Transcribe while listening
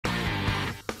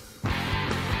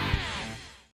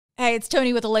Hey, it's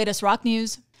Tony with the latest rock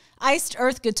news. Iced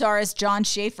Earth guitarist Jon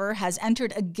Schaffer has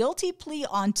entered a guilty plea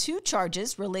on 2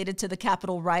 charges related to the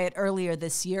Capitol riot earlier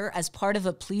this year as part of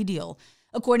a plea deal.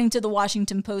 According to the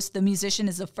Washington Post, the musician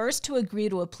is the first to agree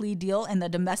to a plea deal in the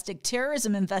domestic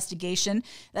terrorism investigation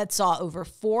that saw over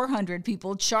 400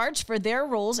 people charged for their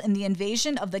roles in the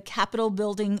invasion of the Capitol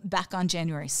building back on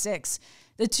January 6.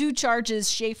 The 2 charges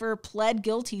Schaffer pled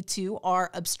guilty to are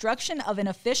obstruction of an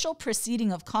official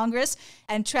proceeding of Congress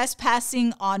and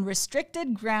trespassing on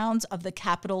restricted grounds of the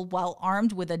Capitol while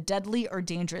armed with a deadly or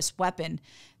dangerous weapon.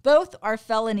 Both are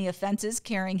felony offenses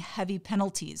carrying heavy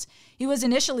penalties. He was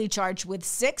initially charged with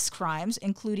 6 crimes,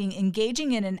 including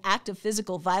engaging in an act of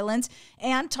physical violence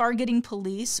and targeting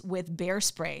police with bear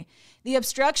spray. The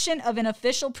obstruction of an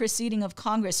official proceeding of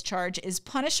Congress charge is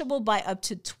punishable by up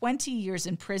to 20 years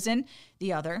in prison.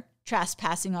 The other,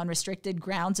 trespassing on restricted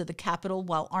grounds of the Capitol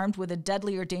while armed with a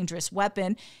deadly or dangerous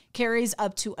weapon, carries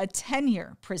up to a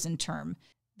 10-year prison term.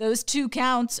 Those 2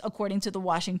 counts, according to the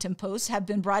Washington Post, have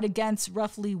been brought against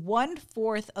roughly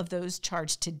 1/4 of those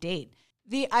charged to date.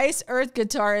 The Iced Earth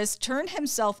guitarist turned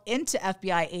himself into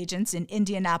FBI agents in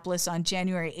Indianapolis on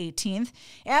January 18th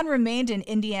and remained in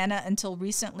Indiana until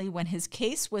recently when his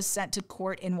case was sent to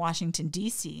court in Washington,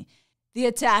 D.C. The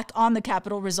attack on the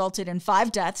Capitol resulted in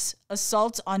 5 deaths,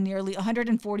 assaults on nearly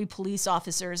 140 police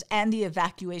officers, and the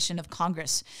evacuation of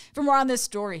Congress. For more on this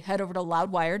story, head over to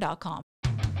loudwire.com.